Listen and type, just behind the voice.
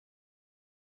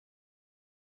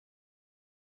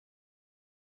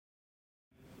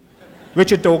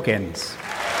Richard Dawkins.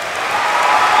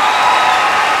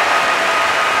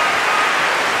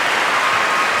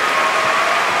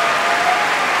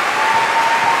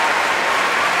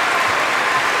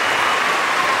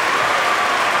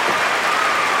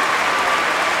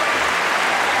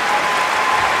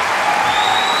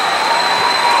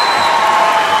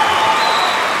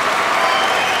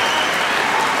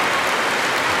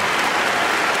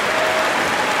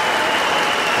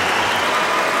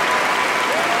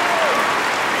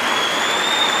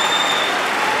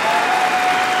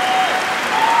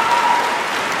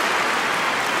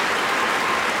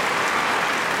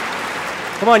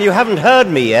 Come on, you haven't heard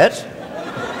me yet.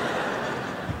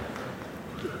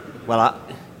 Well,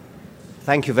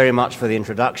 thank you very much for the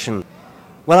introduction.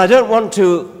 Well, I don't want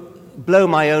to blow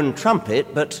my own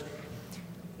trumpet, but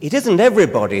it isn't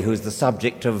everybody who's the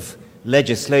subject of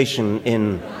legislation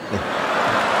in...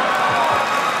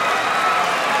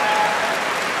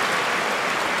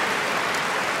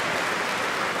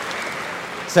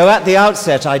 So at the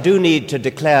outset, I do need to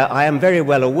declare I am very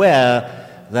well aware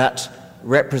that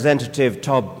Representative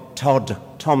Todd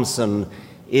Thompson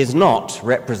is not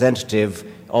representative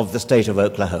of the state of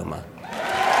Oklahoma.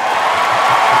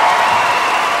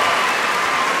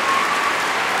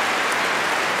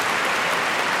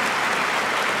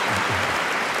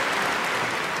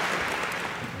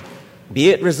 Be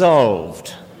it resolved.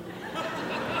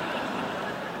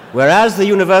 Whereas the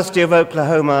University of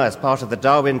Oklahoma, as part of the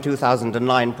Darwin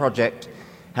 2009 project,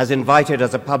 has invited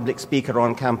as a public speaker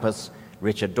on campus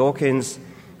Richard Dawkins,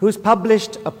 whose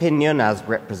published opinion, as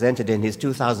represented in his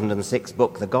 2006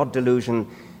 book, The God Delusion,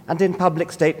 and in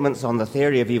public statements on the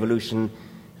theory of evolution,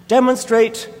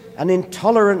 demonstrate an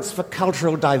intolerance for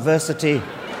cultural diversity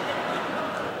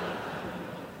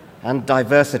and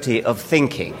diversity of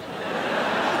thinking.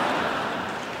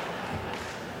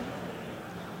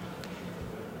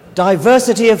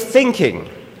 Diversity of thinking.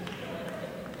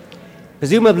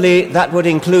 Presumably, that would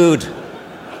include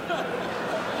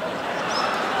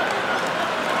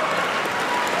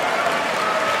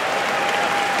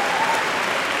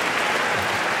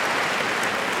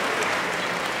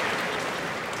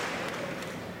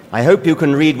I hope you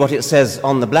can read what it says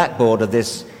on the blackboard of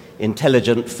this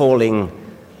intelligent falling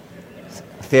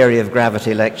theory of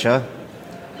gravity lecture.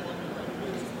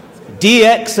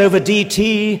 dx over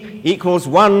dt equals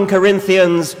 1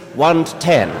 Corinthians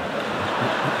 1:10.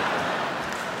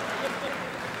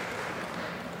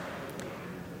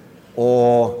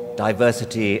 Or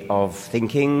diversity of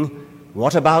thinking.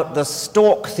 What about the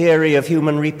stork theory of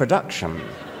human reproduction?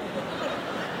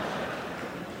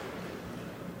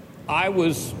 I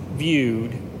was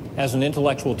viewed as an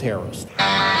intellectual terrorist.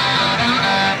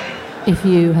 If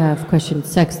you have questioned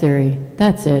sex theory,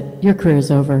 that's it. Your career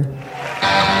is over.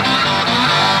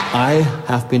 I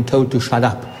have been told to shut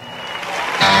up.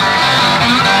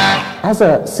 As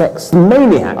a sex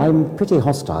maniac, I'm pretty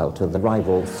hostile to the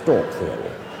rival stork theory.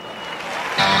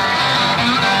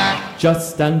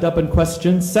 Just stand up and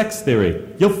question sex theory.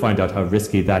 You'll find out how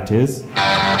risky that is.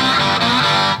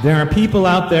 There are people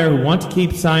out there who want to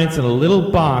keep science in a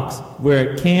little box where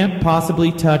it can't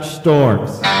possibly touch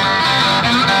storks.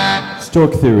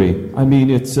 Stork theory. I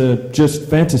mean, it's just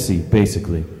fantasy,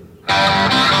 basically.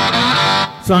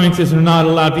 Scientists are not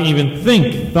allowed to even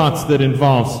think thoughts that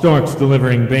involve storks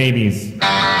delivering babies.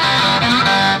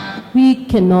 We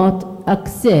cannot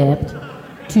accept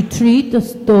to treat the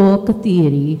stork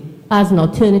theory as an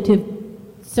alternative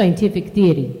scientific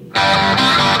theory.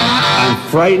 I'm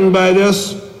frightened by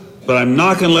this, but I'm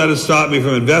not going to let it stop me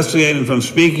from investigating, from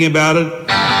speaking about it.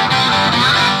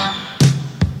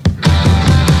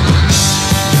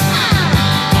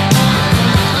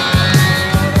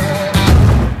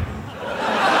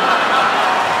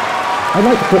 I'd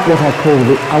like to put what I call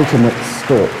the ultimate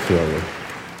stork theory.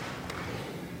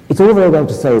 It's all very well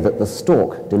to say that the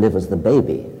stork delivers the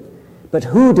baby, but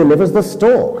who delivers the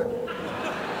stork?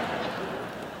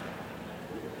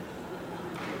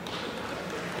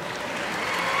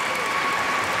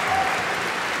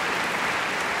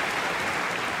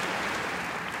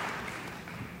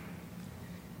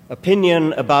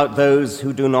 Opinion about those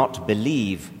who do not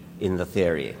believe in the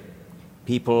theory.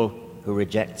 People who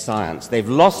reject science. They've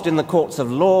lost in the courts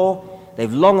of law,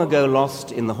 they've long ago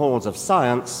lost in the halls of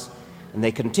science, and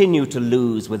they continue to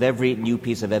lose with every new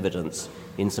piece of evidence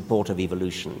in support of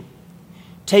evolution.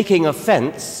 Taking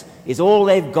offense is all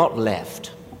they've got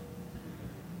left.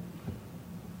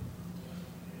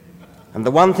 And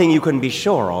the one thing you can be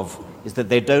sure of is that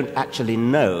they don't actually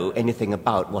know anything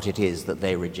about what it is that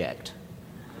they reject.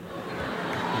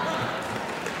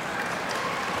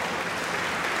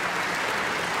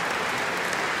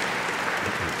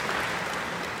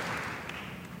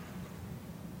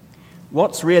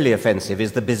 What's really offensive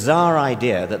is the bizarre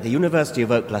idea that the University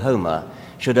of Oklahoma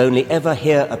should only ever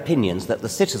hear opinions that the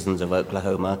citizens of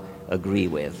Oklahoma agree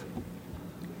with.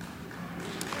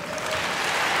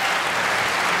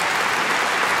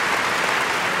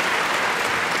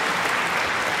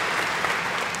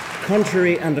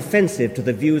 Contrary and offensive to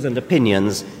the views and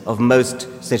opinions of most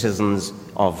citizens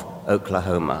of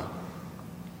Oklahoma.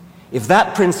 If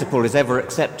that principle is ever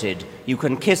accepted, you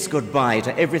can kiss goodbye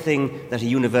to everything that a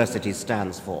university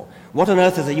stands for. What on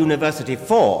earth is a university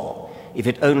for if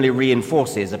it only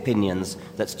reinforces opinions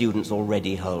that students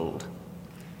already hold?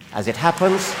 As it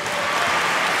happens,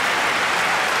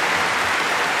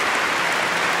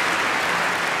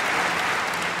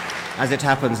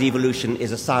 evolution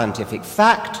is a scientific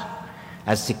fact,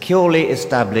 as securely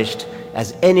established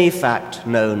as any fact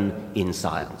known in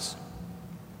science.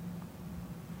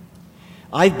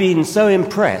 I've been so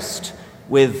impressed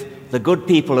with the good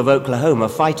people of Oklahoma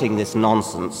fighting this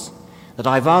nonsense that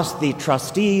I've asked the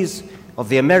trustees of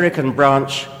the American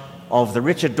branch of the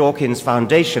Richard Dawkins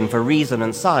Foundation for Reason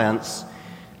and Science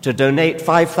to donate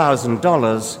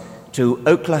 $5,000 to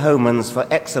Oklahomans for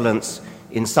Excellence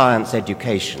in Science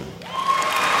Education.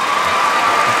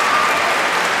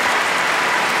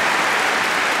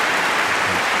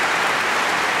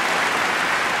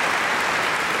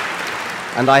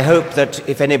 And I hope that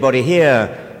if anybody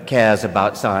here cares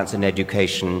about science and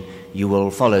education, you will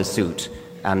follow suit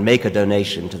and make a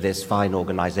donation to this fine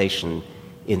organization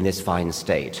in this fine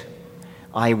state.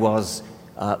 I was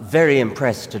very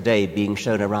impressed today being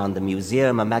shown around the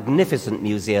museum, a magnificent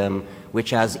museum which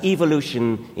has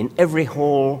evolution in every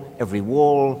hall, every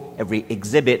wall, every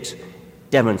exhibit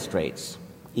demonstrates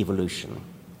evolution.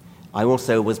 I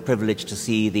also was privileged to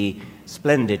see the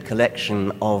splendid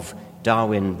collection of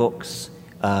Darwin books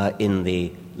in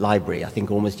the library, I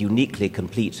think almost uniquely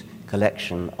complete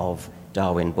collection of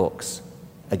Darwin books,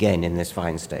 again in this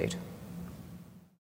fine state.